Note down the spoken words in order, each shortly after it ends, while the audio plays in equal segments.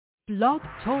Blog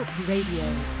Talk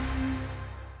Radio.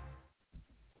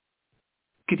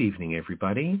 Good evening,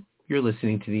 everybody. You're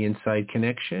listening to The Inside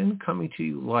Connection, coming to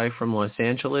you live from Los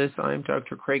Angeles. I'm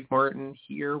Dr. Craig Martin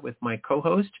here with my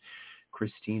co-host,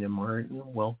 Christina Martin.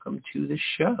 Welcome to the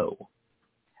show.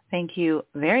 Thank you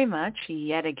very much.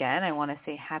 Yet again, I want to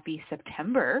say happy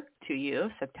September to you.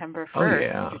 September 1st. Oh,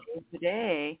 yeah. Today's the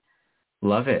day.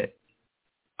 Love it.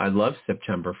 I love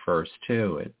September 1st,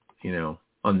 too.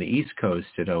 On the East Coast,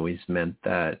 it always meant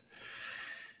that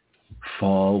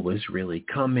fall was really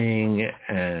coming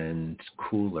and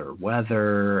cooler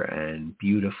weather and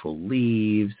beautiful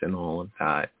leaves and all of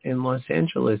that. In Los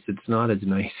Angeles, it's not as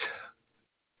nice.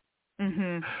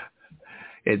 Mm-hmm.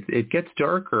 It gets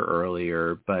darker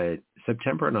earlier, but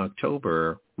September and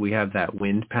October, we have that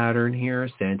wind pattern here,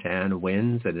 Santa Ana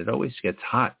winds, and it always gets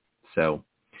hot. So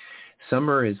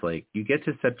summer is like, you get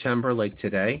to September like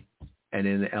today, and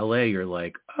in LA, you're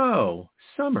like, oh,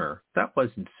 summer, that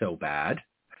wasn't so bad.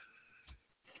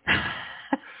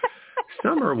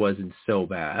 Summer wasn't so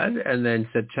bad. And then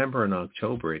September and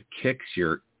October, it kicks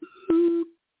your,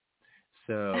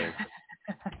 so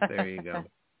there you go.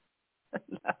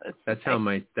 That's how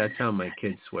my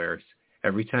kid swears.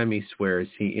 Every time he swears,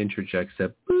 he interjects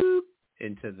a boop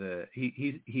into the,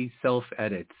 he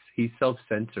self-edits. He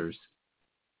self-censors.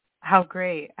 How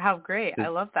great. How great. I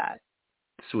love that.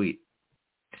 Sweet.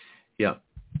 Yeah.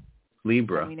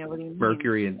 Libra. We know what he means.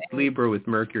 Mercury and Libra with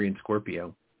Mercury and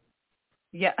Scorpio.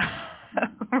 Yeah.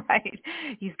 Right.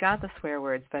 He's got the swear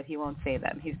words, but he won't say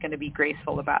them. He's going to be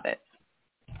graceful about it.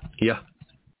 Yeah.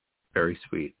 Very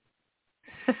sweet.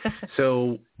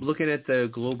 So looking at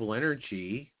the global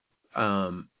energy,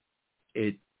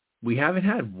 we haven't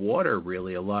had water,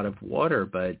 really, a lot of water,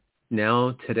 but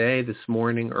now today, this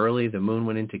morning, early, the moon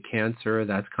went into Cancer.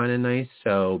 That's kind of nice.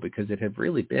 So because it had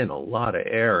really been a lot of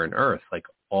air and earth, like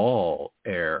all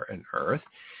air and earth,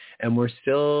 and we're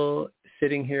still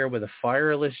sitting here with a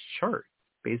fireless chart,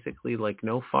 basically like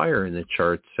no fire in the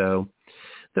chart. So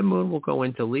the moon will go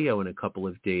into Leo in a couple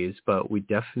of days, but we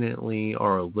definitely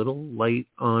are a little light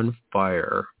on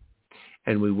fire,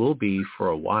 and we will be for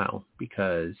a while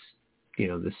because,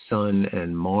 the sun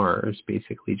and Mars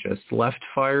basically just left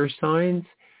fire signs.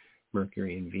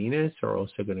 Mercury and Venus are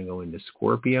also going to go into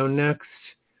Scorpio next.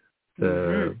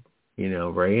 Right?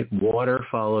 Water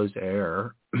follows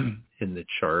air in the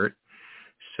chart.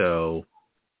 So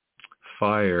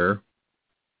fire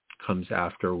comes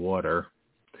after water.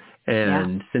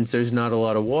 And since there's not a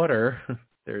lot of water,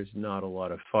 there's not a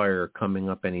lot of fire coming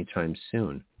up anytime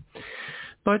soon.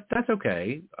 But that's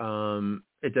okay.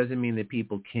 It doesn't mean that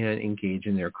people can't engage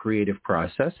in their creative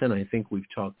process. And I think we've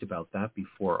talked about that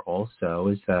before also,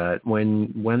 is that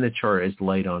when the chart is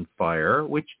light on fire,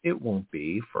 which it won't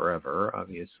be forever,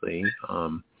 obviously,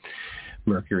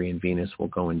 Mercury and Venus will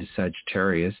go into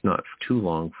Sagittarius not too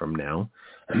long from now.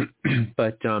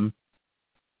 But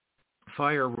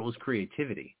fire rules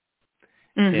creativity.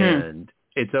 Mm-hmm. And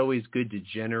it's always good to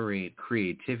generate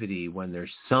creativity when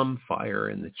there's some fire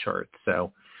in the chart.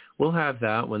 So we'll have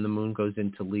that when the moon goes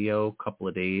into Leo a couple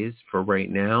of days. For right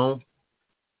now,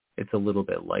 it's a little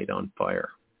bit light on fire.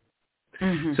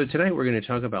 Mm-hmm. So tonight we're going to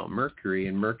talk about Mercury,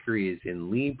 and Mercury is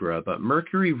in Libra, but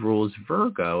Mercury rules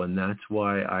Virgo, and that's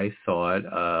why I thought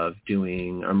of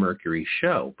doing a Mercury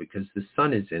show, because the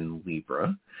sun is in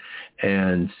Libra.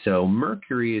 And so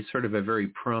Mercury is sort of a very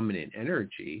prominent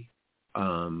energy.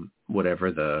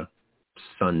 Whatever the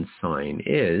sun sign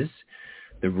is,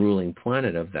 the ruling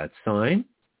planet of that sign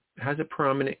has a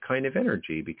prominent kind of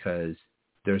energy because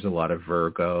there's a lot of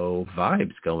Virgo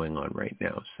vibes going on right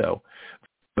now. So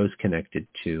Virgo's connected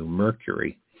to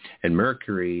Mercury, and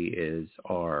Mercury is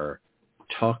our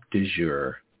talk du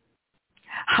jour.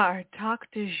 Our talk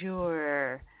du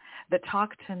jour. The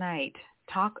talk tonight.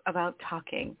 Talk about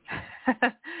talking.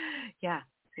 Yeah.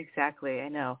 Exactly. I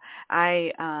know.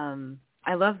 I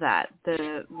love that.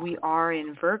 We are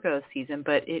in Virgo season,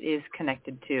 but it is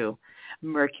connected to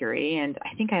Mercury. And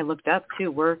I think I looked up too.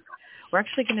 We're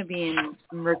actually going to be in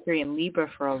Mercury and Libra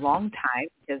for a long time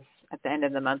because at the end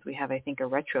of the month we have, I think, a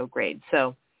retrograde.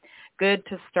 So good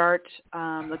to start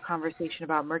the conversation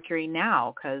about Mercury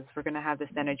now because we're going to have this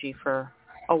energy for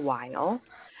a while.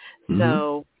 Mm-hmm.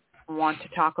 So I want to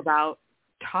talk about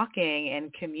talking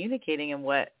and communicating and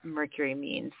what Mercury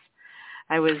means.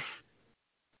 I was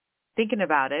thinking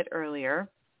about it earlier,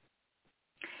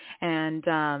 and,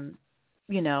 I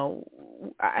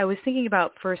was thinking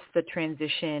about first the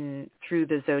transition through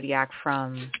the zodiac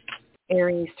from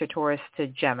Aries to Taurus to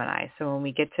Gemini. So when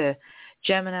we get to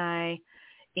Gemini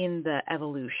in the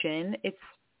evolution,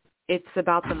 it's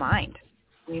about the mind.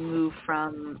 We move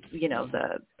from,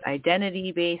 the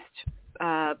identity-based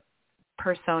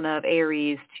persona of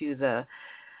Aries to the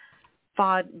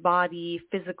body,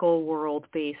 physical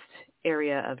world-based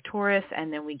area of Taurus,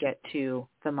 and then we get to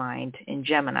the mind in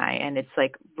Gemini, and it's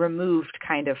like removed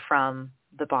kind of from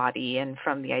the body and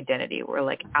from the identity. We're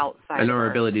like outside and of our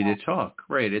ability to talk,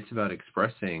 right? It's about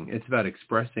expressing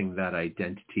that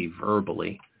identity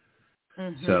verbally.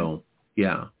 Mm-hmm. So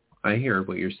yeah, I hear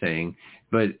what you're saying,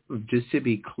 but just to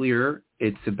be clear,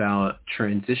 it's about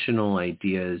transitional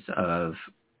ideas of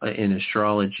in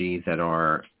astrology that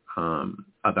are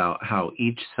about how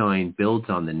each sign builds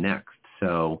on the next.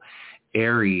 So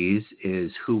Aries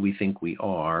is who we think we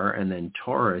are, and then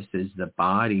Taurus is the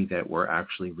body that we're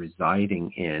actually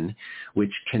residing in,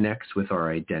 which connects with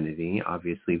our identity,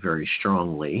 obviously very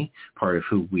strongly. Part of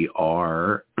who we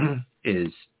are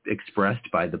is expressed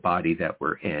by the body that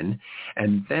we're in.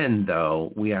 And then,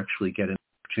 though, we actually get an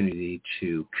opportunity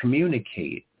to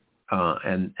communicate,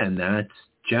 and that's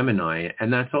Gemini,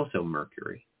 and that's also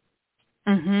Mercury.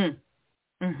 Mm-hmm.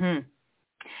 Mm-hmm.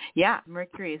 Yeah,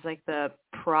 Mercury is like the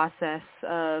process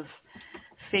of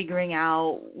figuring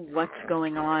out what's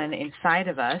going on inside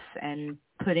of us and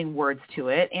putting words to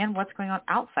it, and what's going on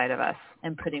outside of us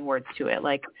and putting words to it.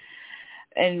 Like,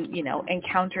 and, you know,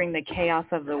 encountering the chaos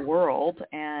of the world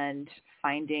and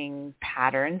finding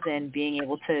patterns and being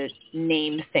able to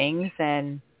name things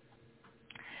and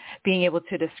being able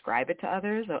to describe it to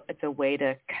others. It's a way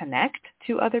to connect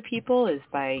to other people is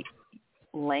by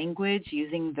language,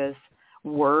 using those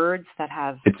words that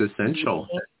have... It's essential.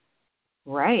 Meaning.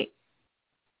 Right.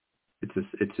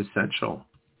 It's essential.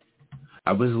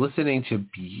 I was listening to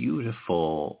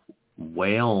beautiful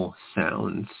whale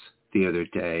sounds the other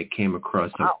day. Came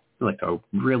across a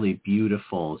really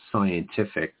beautiful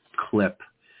scientific clip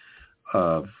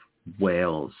of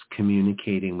whales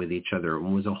communicating with each other. It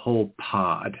was a whole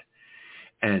pod.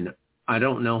 And I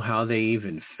don't know how they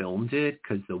even filmed it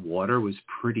because the water was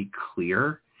pretty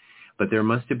clear, but there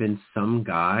must have been some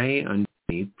guy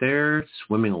underneath there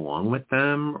swimming along with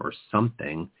them or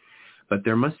something. But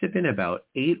there must have been about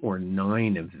 8 or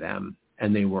 9 of them,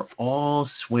 and they were all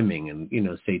swimming, and, you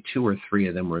know, say 2 or 3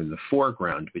 of them were in the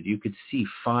foreground, but you could see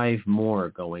 5 more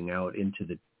going out into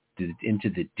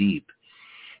the deep.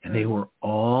 And they were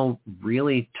all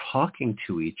really talking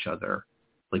to each other.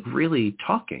 Like really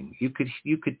talking. You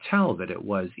could tell that it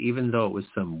was, even though it was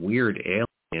some weird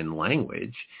alien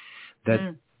language,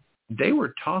 that they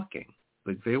were talking.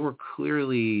 Like they were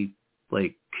clearly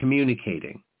like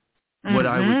communicating. What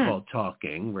I would call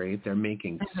talking, right? They're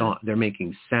making they're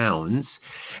making sounds,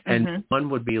 and one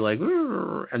would be like,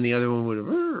 and the other one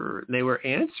would. They were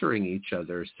answering each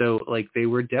other, so like they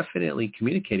were definitely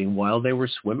communicating while they were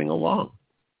swimming along.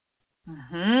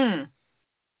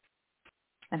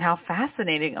 And how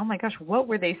fascinating. Oh my gosh, what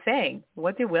were they saying?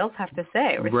 What do whales have to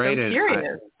say? We're right, so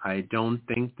curious. I don't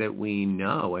think that we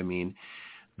know. I mean,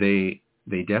 they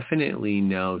definitely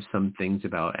know some things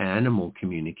about animal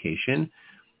communication.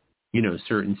 You know,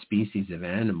 certain species of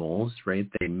animals, right?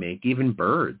 They make, even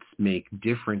birds make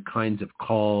different kinds of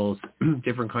calls,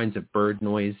 different kinds of bird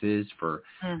noises for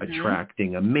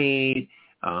attracting a mate,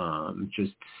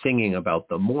 just singing about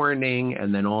the morning,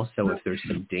 and then also if there's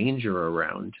some danger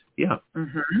around. Yeah.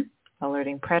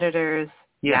 Alerting predators.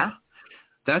 Yeah.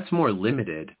 That's more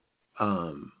limited.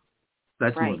 More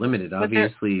limited.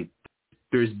 Obviously,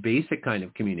 there's basic kind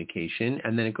of communication,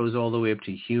 and then it goes all the way up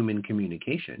to human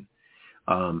communication.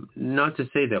 Not to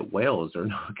say that whales are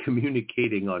not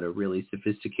communicating on a really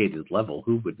sophisticated level.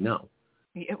 Who would know?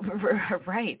 Yeah,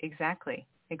 right. Exactly.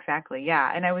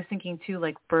 Yeah. And I was thinking too,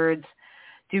 like birds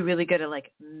do really good at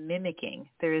like mimicking.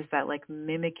 There is that like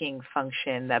mimicking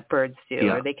function that birds do,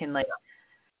 or they can like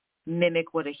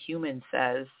mimic what a human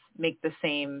says, make the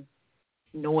same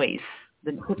noise,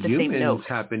 hit the same note. Humans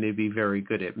happen to be very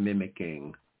good at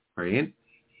mimicking, right?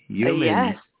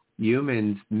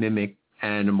 Humans mimic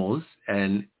animals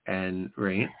and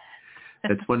right.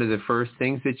 That's one of the first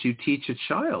things that you teach a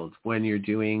child when you're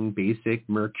doing basic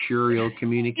mercurial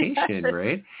communication,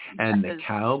 right? And the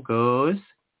cow goes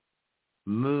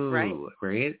moo,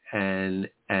 right? And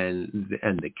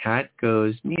the cat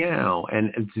goes meow,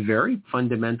 and it's very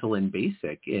fundamental and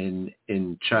basic in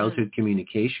childhood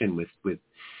communication with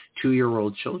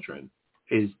 2-year-old children,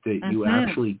 is that you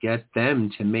actually get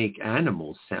them to make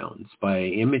animal sounds by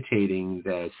imitating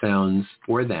the sounds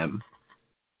for them.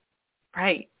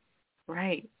 Right.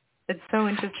 It's so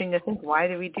interesting to think, why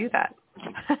do we do that?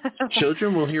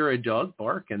 Children will hear a dog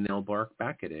bark and they'll bark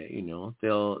back at it. You know,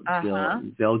 they'll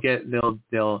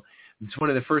it's one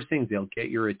of the first things. They'll get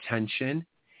your attention,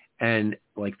 and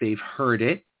like they've heard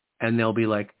it, and they'll be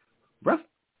like, ruff,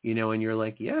 you know, and you're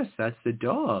like, yes, that's the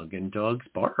dog, and dogs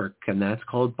bark, and that's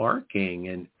called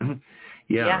barking. And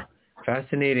Yeah.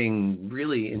 Fascinating,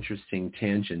 really interesting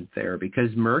tangent there, because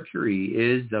Mercury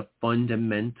is the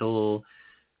fundamental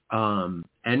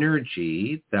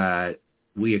energy that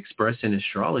we express in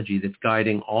astrology that's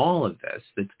guiding all of this,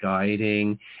 that's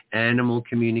guiding animal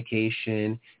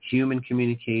communication, human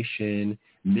communication,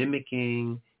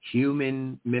 mimicking,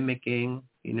 human mimicking,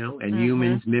 and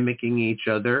humans mimicking each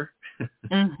other.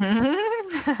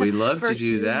 We love to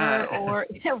do that.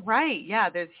 Right. Yeah.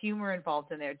 There's humor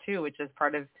involved in there too, which is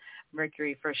part of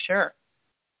Mercury for sure.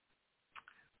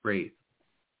 Great.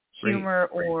 Humor,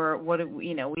 or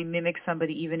we mimic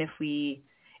somebody even if we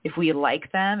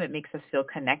like them. It makes us feel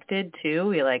connected too.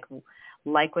 We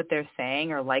like what they're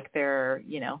saying, or like their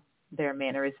their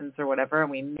mannerisms or whatever, and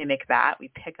we mimic that. We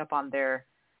pick up on their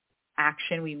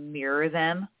action. We mirror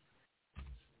them.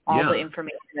 All the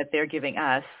information that they're giving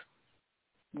us,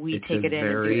 we take it in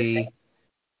and do the same.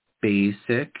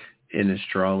 Basic in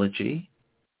astrology.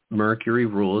 Mercury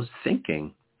rules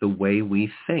thinking, the way we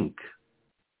think.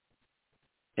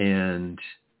 And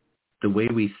the way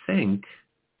we think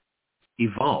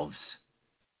evolves.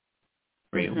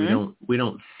 Right? We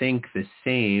don't think the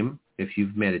same. If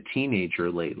you've met a teenager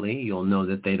lately, you'll know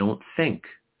that they don't think.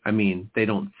 I mean, they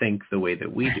don't think the way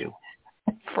that we do.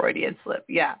 Freudian slip.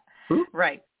 Yeah.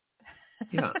 Right.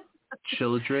 Yeah.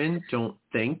 Children don't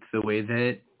think the way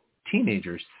that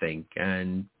teenagers think,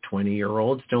 and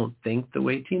 20-year-olds don't think the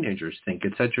way teenagers think,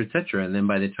 et cetera, et cetera. And then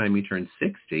by the time you turn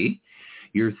 60,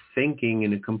 you're thinking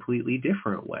in a completely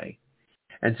different way.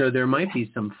 And so there might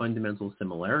be some fundamental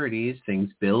similarities.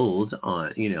 Things build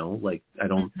on, like I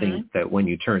don't think that when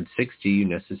you turn 60, you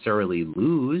necessarily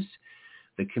lose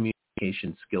the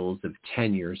communication skills of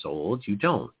 10 years old. You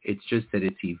don't. It's just that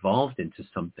it's evolved into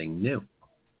something new.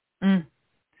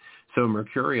 So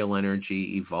mercurial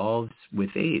energy evolves with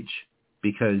age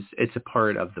because it's a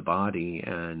part of the body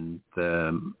and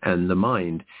the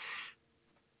mind.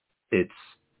 It's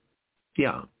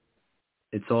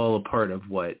all a part of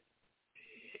what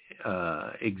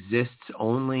exists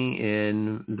only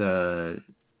in the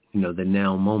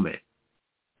now moment.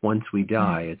 Once we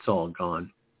die, it's all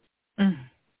gone.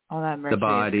 All that mercury the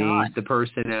body, is gone. The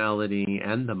personality,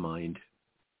 and the mind.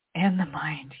 And the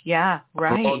mind, yeah,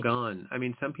 right. It's all gone. I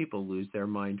mean, some people lose their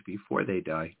mind before they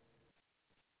die.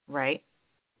 Right.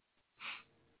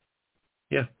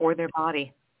 Yeah. Or their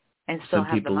body, and still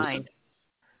have the mind.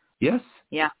 Yes.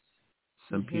 Yeah.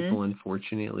 Some people,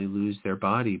 unfortunately, lose their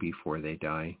body before they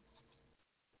die.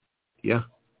 Yeah.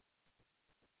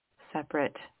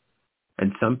 Separate.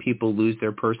 And some people lose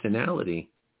their personality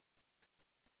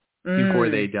before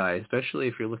they die, especially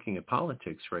if you're looking at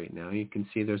politics right now. You can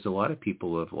see there's a lot of people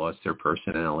who have lost their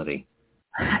personality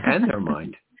and their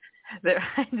mind.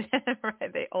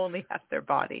 Right. They only have their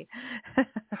body.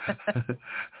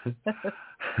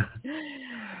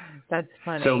 That's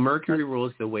funny. So Mercury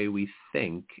rules the way we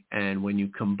think, and when you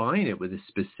combine it with a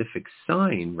specific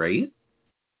sign, right?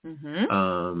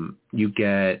 You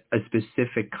get a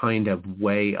specific kind of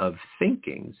way of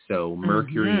thinking. So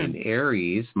Mercury in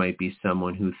Aries might be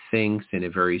someone who thinks in a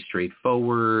very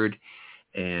straightforward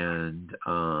and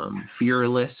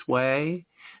fearless way.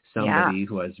 Somebody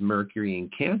who has Mercury in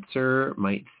Cancer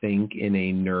might think in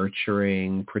a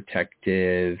nurturing,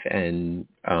 protective, and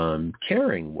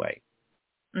caring way.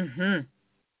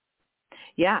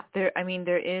 Yeah,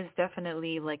 there is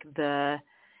definitely like the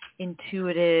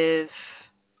intuitive,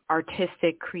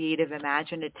 artistic, creative,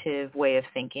 imaginative way of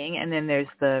thinking, and then there's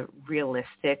the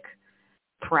realistic,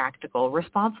 practical,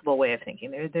 responsible way of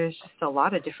thinking. There's just a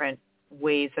lot of different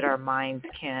ways that our minds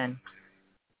can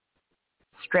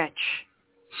stretch.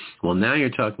 Well, now you're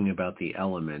talking about the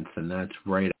elements, and that's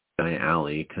right up my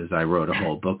alley because I wrote a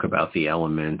whole book about the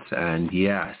elements. And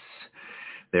yes,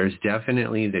 there's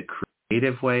definitely the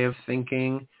creative way of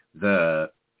thinking,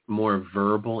 the more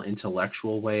verbal,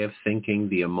 intellectual way of thinking,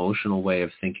 the emotional way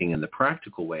of thinking, and the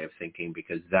practical way of thinking,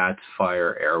 because that's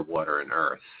fire, air, water, and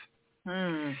earth.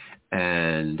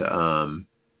 And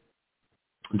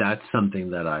that's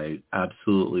something that I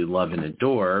absolutely love and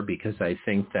adore, because I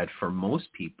think that for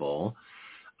most people,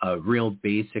 a real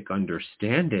basic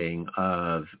understanding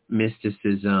of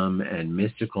mysticism and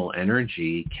mystical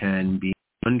energy can be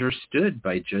understood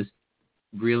by just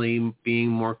really being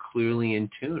more clearly in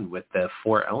tune with the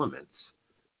four elements.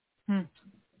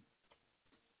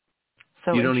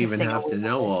 So you don't even have to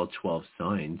know all 12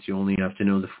 signs. You only have to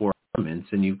know the four elements,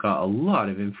 and you've got a lot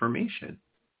of information.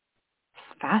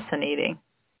 It's fascinating.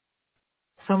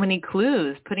 So many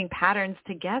clues, putting patterns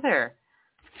together.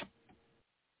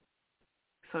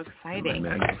 So exciting.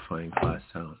 My magnifying glass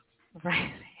out.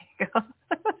 Right. There you go.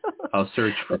 I'll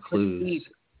search for clues.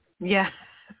 Yeah.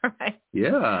 Right.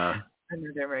 Yeah.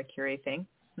 Another Mercury thing.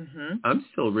 Mm-hmm. I'm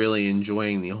still really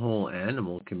enjoying the whole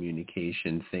animal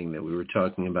communication thing that we were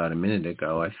talking about a minute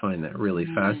ago. I find that really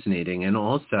fascinating. And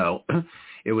also,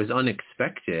 it was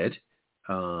unexpected,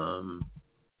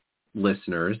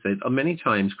 listeners, that many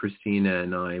times Christina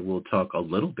and I will talk a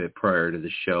little bit prior to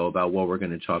the show about what we're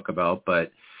going to talk about,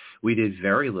 but we did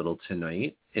very little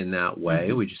tonight in that way.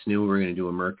 Mm-hmm. We just knew we were going to do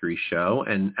a Mercury show.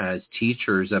 And as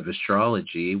teachers of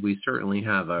astrology, we certainly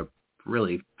have a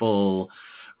really full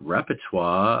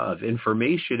repertoire of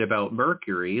information about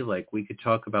Mercury. Like we could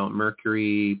talk about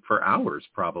Mercury for hours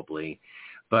probably.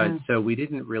 But so we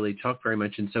didn't really talk very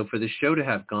much. And so for the show to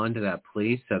have gone to that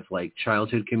place of like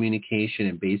childhood communication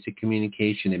and basic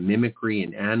communication and mimicry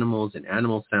and animals and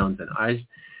animal sounds, and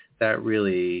that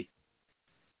really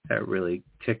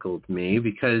tickled me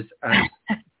because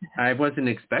I wasn't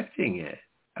expecting it.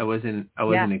 I wasn't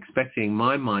expecting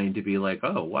my mind to be like,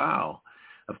 oh, wow,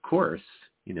 of course,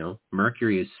 you know,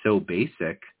 Mercury is so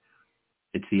basic.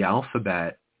 It's the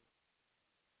alphabet.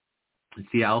 It's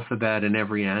the alphabet and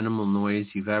every animal noise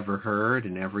you've ever heard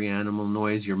and every animal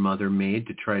noise your mother made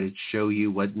to try to show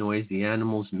you what noise the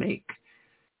animals make.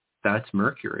 That's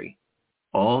Mercury.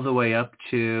 All the way up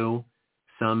to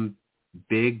some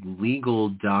big legal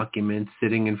document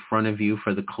sitting in front of you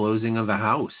for the closing of a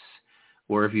house,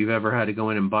 or if you've ever had to go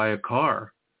in and buy a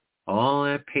car. All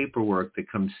that paperwork that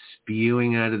comes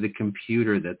spewing out of the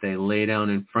computer that they lay down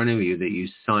in front of you, that you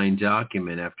sign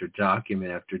document after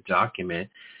document after document,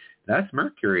 that's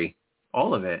Mercury,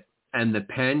 all of it. And the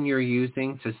pen you're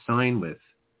using to sign with.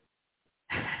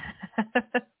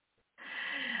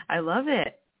 I love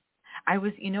it.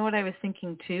 You know what I was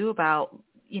thinking too about,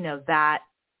 you know, that,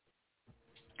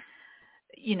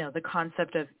 you know, the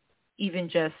concept of even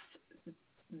just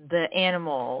the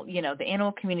animal, you know, the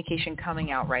animal communication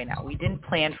coming out right now. We didn't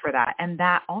plan for that. And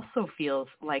that also feels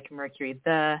like Mercury.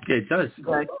 It does.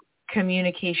 The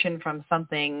communication from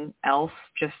something else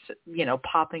just, you know,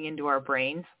 popping into our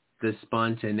brains. The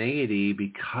spontaneity,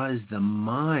 because the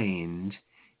mind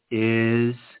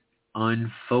is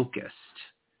unfocused.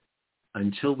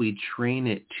 Until we train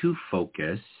it to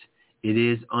focus, it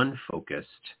is unfocused.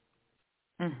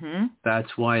 Mm-hmm. That's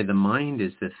why the mind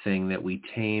is the thing that we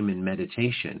tame in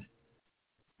meditation.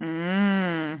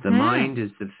 Mm-hmm. The mind is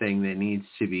the thing that needs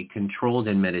to be controlled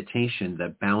in meditation,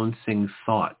 the bouncing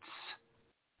thoughts.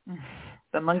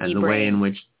 The monkey and the brain.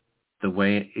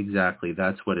 way exactly,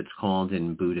 that's what it's called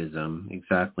in Buddhism,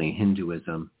 exactly,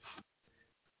 Hinduism.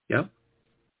 Yep.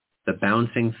 The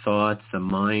bouncing thoughts, the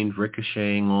mind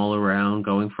ricocheting all around,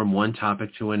 going from one topic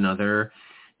to another,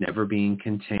 never being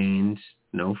contained,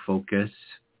 no focus.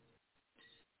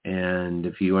 And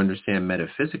if you understand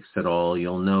metaphysics at all,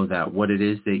 you'll know that what it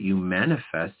is that you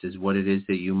manifest is what it is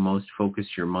that you most focus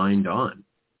your mind on.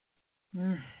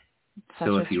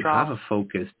 So if you have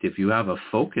a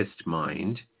focused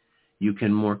mind, you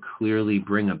can more clearly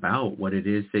bring about what it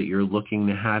is that you're looking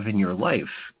to have in your life.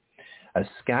 A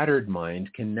scattered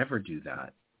mind can never do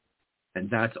that. And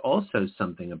that's also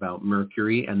something about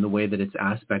Mercury and the way that it's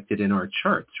aspected in our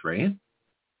charts, right?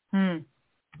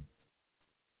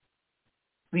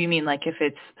 You mean like if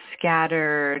it's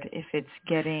scattered, if it's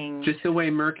getting... Just the way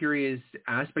Mercury is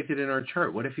aspected in our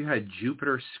chart. What if you had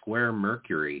Jupiter square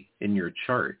Mercury in your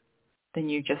chart? Then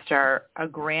you just are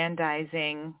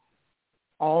aggrandizing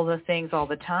all the things all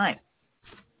the time.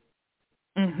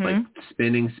 Mm-hmm. Like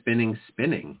spinning, spinning,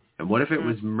 spinning. And what if it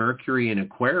was Mercury in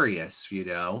Aquarius, you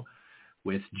know,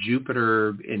 with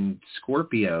Jupiter in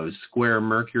Scorpio, square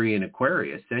Mercury in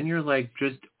Aquarius? Then you're like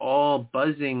just all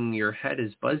buzzing. Your head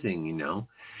is buzzing, you know.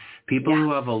 People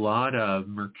who have a lot of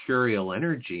mercurial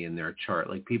energy in their chart,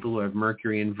 like people who have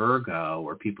Mercury in Virgo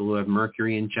or people who have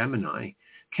Mercury in Gemini, it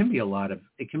can be a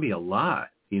lot,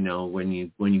 you know, when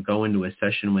you go into a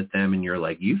session with them and you're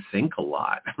like, you think a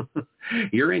lot.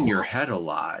 You're in your head a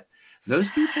lot. Those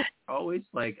people are always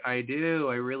like, I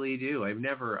really do. I've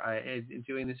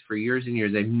doing this for years and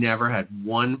years. I've never had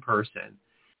one person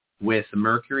with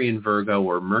Mercury in Virgo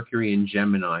or Mercury in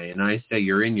Gemini, and I say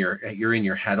you're in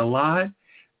your head a lot.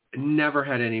 Never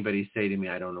had anybody say to me,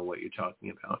 I don't know what you're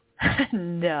talking about.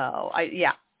 No.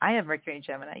 I have Mercury in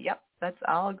Gemini. Yep.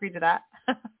 I'll agree to that.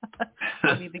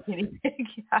 I'll be the guinea pig.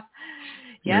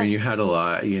 Yeah. You're in your head a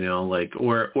lot, you know, like,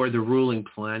 or the ruling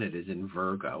planet is in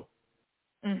Virgo.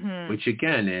 Mm-hmm. Which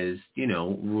again is, you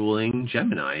know, ruling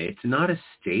Gemini. It's not a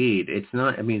state.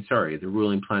 The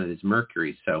ruling planet is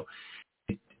Mercury. So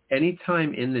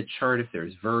anytime in the chart, if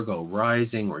there's Virgo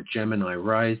rising or Gemini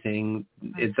rising,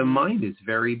 the mind is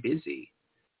very busy.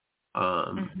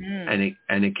 And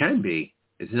it can be.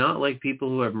 It's not like people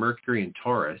who have Mercury in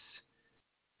Taurus,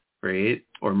 right?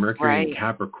 Or Mercury in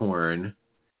Capricorn.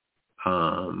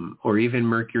 or even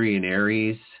Mercury in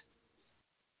Aries.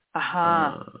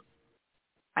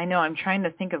 I know. I'm trying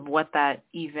to think of what that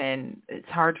even. It's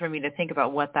hard for me to think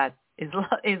about what that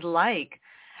is like.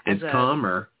 It's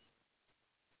calmer.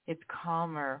 It's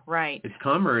calmer, right? It's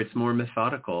calmer. It's more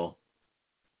methodical.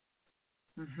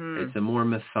 Mm-hmm. It's a more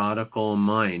methodical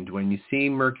mind. When you see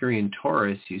Mercury in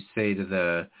Taurus, you say to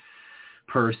the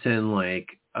person,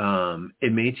 like,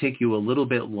 it may take you a little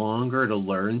bit longer to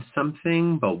learn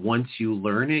something, but once you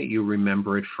learn it, you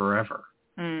remember it forever.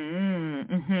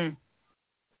 Mm-hmm.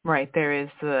 Right. There is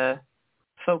the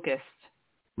focused.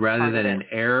 Rather than an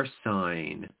air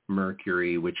sign,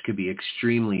 Mercury, which could be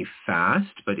extremely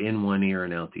fast, but in one ear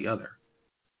and out the other.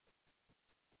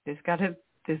 There's got to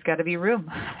be room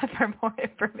for more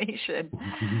information.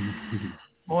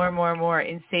 more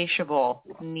insatiable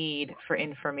need for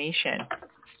information.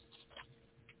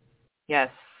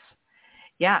 Yes.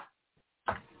 Yeah.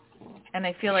 And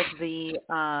I feel like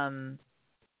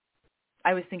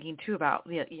I was thinking too about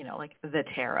like the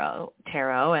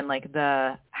tarot and like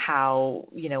how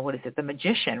what is it, the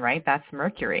magician, right? That's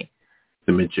Mercury.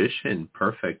 The magician,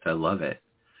 perfect. I love it.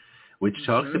 Which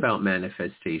talks about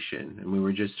manifestation, and we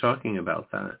were just talking about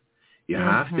that. You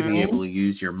have to be able to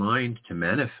use your mind to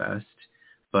manifest,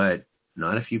 but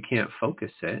not if you can't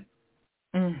focus it.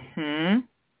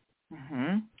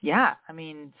 Yeah, I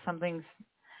mean, something's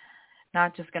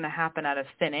not just going to happen out of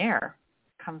thin air.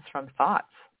 It comes from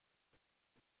thoughts.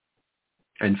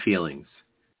 And feelings.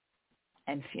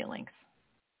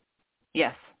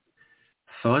 Yes.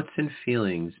 Thoughts and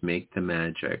feelings make the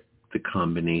magic, the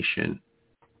combination.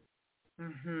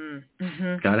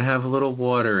 Got to have a little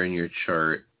water in your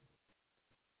chart.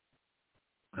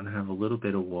 Got to have a little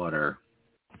bit of water.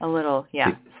 A little,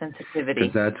 sensitivity.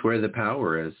 Because that's where the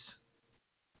power is.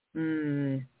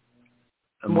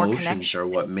 Emotions are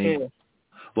what make. Too.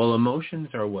 Well, emotions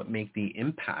are what make the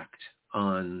impact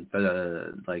on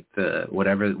the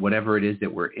whatever it is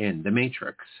that we're in, the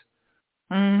matrix.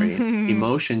 Right?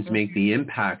 Emotions make the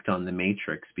impact on the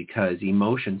matrix because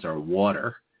emotions are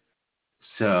water.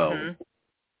 So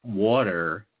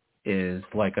water is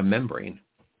like a membrane,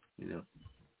 and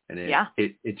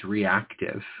it's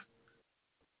reactive.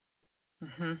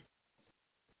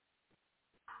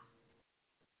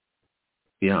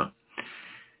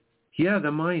 Yeah,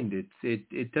 the mind,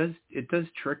 it does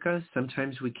trick us.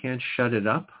 Sometimes we can't shut it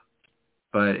up,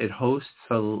 but it hosts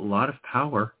a lot of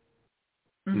power.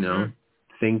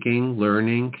 Thinking,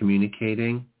 learning,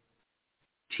 communicating,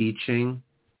 teaching,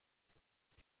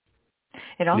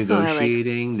 it also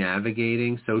negotiating,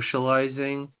 navigating,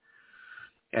 socializing,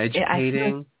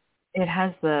 educating. It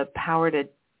has the power to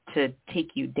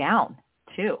take you down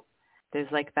too.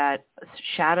 There's like that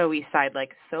shadowy side,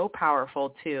 like so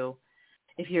powerful too.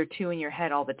 If you're too in your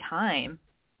head all the time.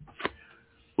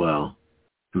 Well,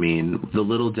 I mean, the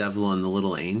little devil and the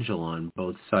little angel on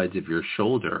both sides of your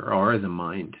shoulder are the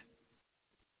mind.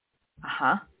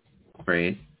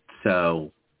 Right?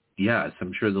 So, yes,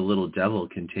 I'm sure the little devil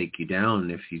can take you down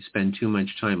if you spend too much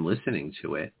time listening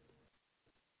to it.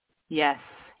 Yes.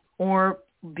 Or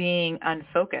being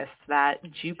unfocused, that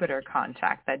Jupiter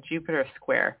contact, that Jupiter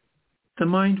square. The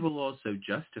mind will also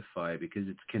justify because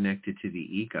it's connected to the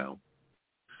ego.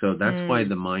 So that's why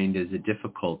the mind is a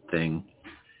difficult thing,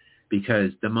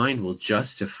 because the mind will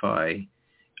justify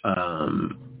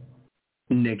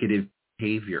negative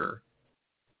behavior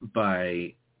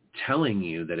by telling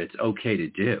you that it's okay to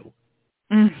do.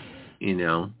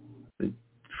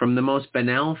 From the most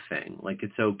banal thing, like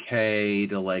it's okay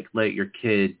to like let your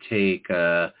kid take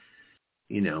a,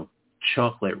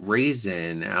 chocolate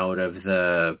raisin out of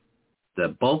the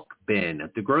bulk bin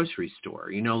at the grocery store.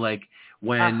 Like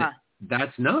when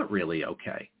that's not really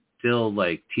okay. Still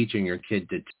like teaching your kid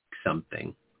to take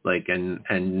something like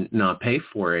and not pay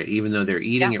for it, even though they're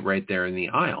eating it right there in the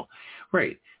aisle.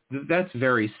 Right. That's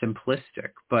very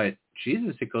simplistic, but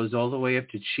Jesus, it goes all the way up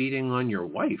to cheating on your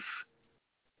wife.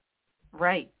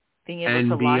 Right. Being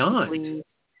able to logically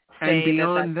say and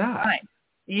beyond that. Fine.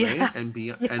 Yeah. Right?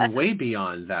 And way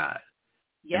beyond that.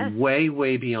 Yes. And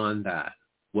way beyond that.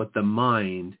 What the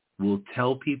mind will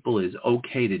tell people is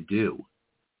okay to do.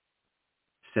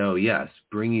 So yes,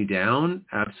 bring you down?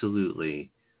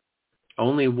 Absolutely.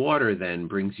 Only water then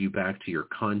brings you back to your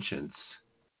conscience.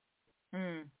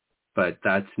 But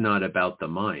that's not about the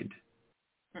mind.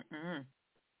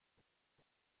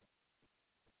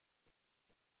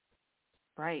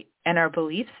 Right. And our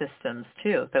belief systems,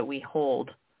 too, that we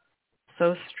hold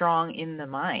so strong in the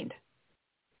mind,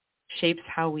 shapes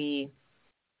how we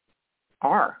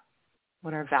are,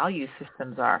 what our value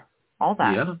systems are, all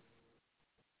that. Yeah.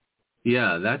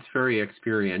 Yeah, that's very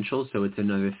experiential. So it's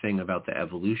another thing about the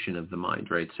evolution of the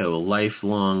mind, right? So a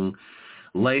lifelong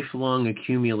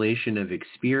accumulation of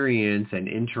experience and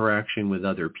interaction with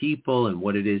other people and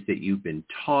what it is that you've been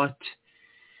taught,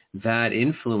 that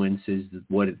influences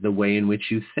the way in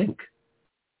which you think.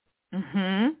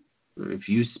 Mm-hmm. If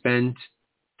you spent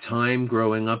time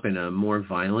growing up in a more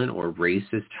violent or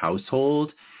racist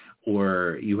household,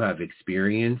 or you have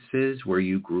experiences where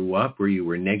you grew up where you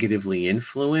were negatively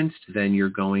influenced, then you're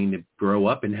going to grow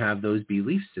up and have those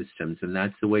belief systems, and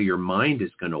that's the way your mind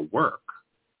is going to work.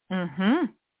 Mm-hmm.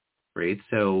 Right?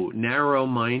 So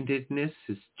narrow-mindedness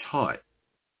is taught.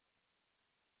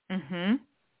 Mm-hmm.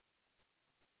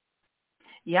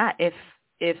 Yeah,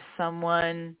 if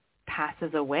someone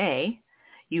passes away,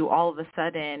 you all of a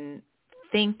sudden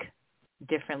think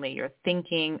differently. You're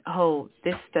thinking, oh,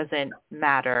 this doesn't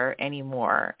matter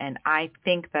anymore, and I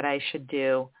think that I should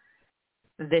do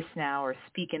this now, or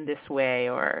speak in this way,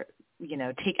 or,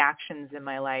 take actions in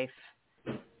my life.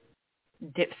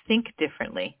 Think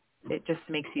differently. It just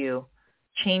makes you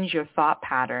change your thought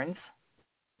patterns.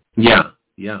 Yeah.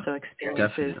 So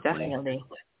experiences definitely.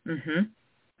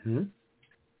 Mm-hmm. Mm-hmm.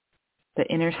 The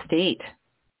inner state.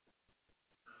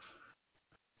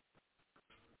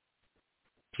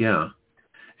 Yeah.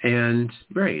 And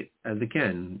right, and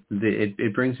again,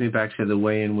 it brings me back to the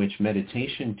way in which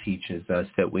meditation teaches us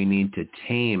that we need to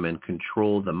tame and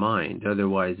control the mind.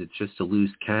 Otherwise, it's just a loose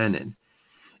cannon.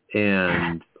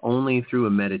 And only through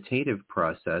a meditative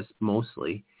process,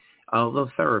 mostly, although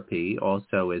therapy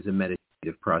also is a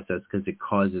meditative process because it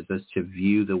causes us to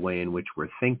view the way in which we're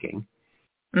thinking.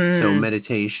 So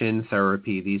meditation,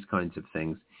 therapy, these kinds of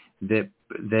things, that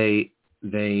they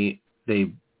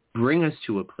bring us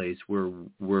to a place where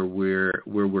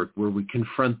we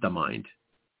confront the mind.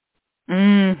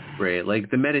 Right?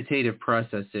 Like the meditative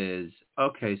process is,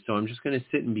 okay, so I'm just going to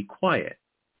sit and be quiet,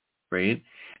 right?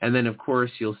 And then, of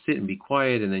course, you'll sit and be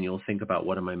quiet, and then you'll think about,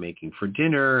 what am I making for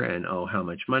dinner? And, oh, how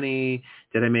much money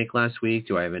did I make last week?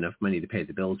 Do I have enough money to pay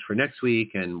the bills for next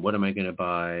week? And what am I going to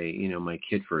buy, my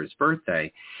kid for his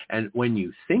birthday? And when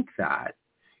you think that,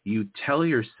 you tell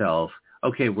yourself,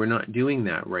 okay, we're not doing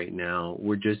that right now.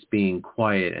 We're just being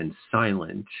quiet and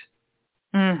silent.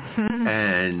 Mm-hmm.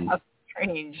 And that's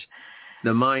strange.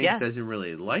 The mind doesn't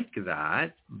really like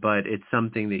that, but it's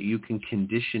something that you can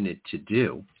condition it to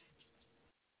do.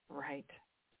 Right.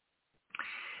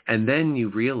 And then you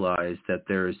realize that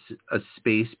there's a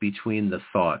space between the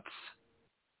thoughts.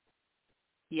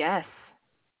 Yes.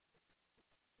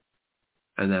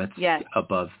 And that's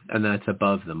above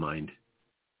the mind.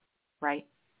 Right.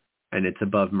 And it's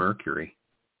above Mercury.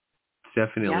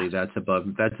 Definitely that's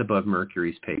above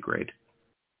Mercury's pay grade.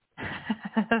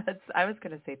 I was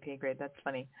going to say pay grade. That's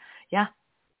funny. Yeah.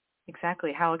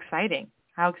 Exactly. How exciting.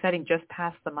 Just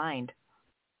past the mind.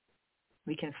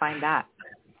 We can find that.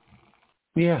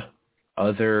 Yeah.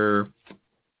 Other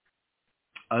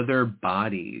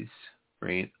bodies,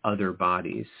 right? Other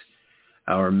bodies.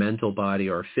 Our mental body,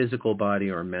 our physical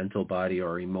body, our mental body,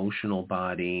 our emotional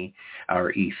body,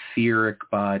 our etheric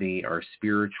body, our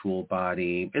spiritual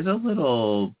body is a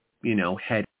little,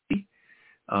 heady,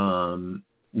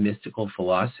 mystical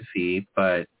philosophy,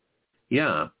 but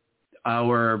yeah.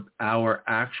 Our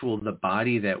actual, the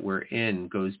body that we're in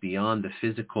goes beyond the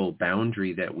physical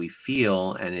boundary that we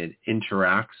feel, and it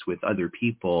interacts with other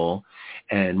people.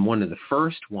 And one of the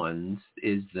first ones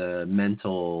is the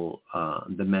mental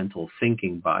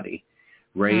thinking body,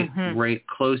 right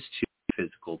close to the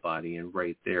physical body and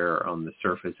right there on the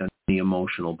surface, and the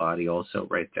emotional body also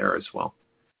right there as well.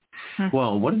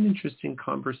 Well, what an interesting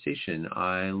conversation.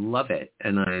 I love it.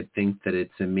 And I think that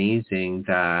it's amazing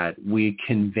that we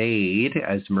conveyed,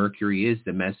 as Mercury is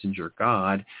the messenger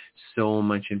god, so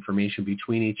much information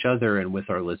between each other and with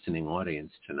our listening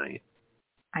audience tonight.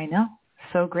 I know.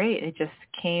 So great. It just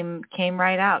came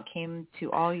right out, came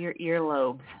to all your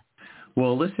earlobes.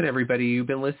 Well, listen, everybody, you've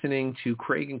been listening to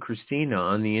Craig and Christina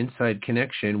on The Inside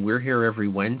Connection. We're here every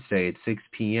Wednesday at 6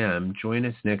 p.m. Join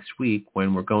us next week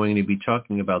when we're going to be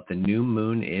talking about the new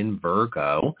moon in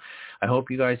Virgo. I hope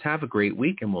you guys have a great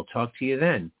week, and we'll talk to you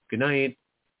then. Good night.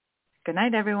 Good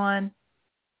night, everyone.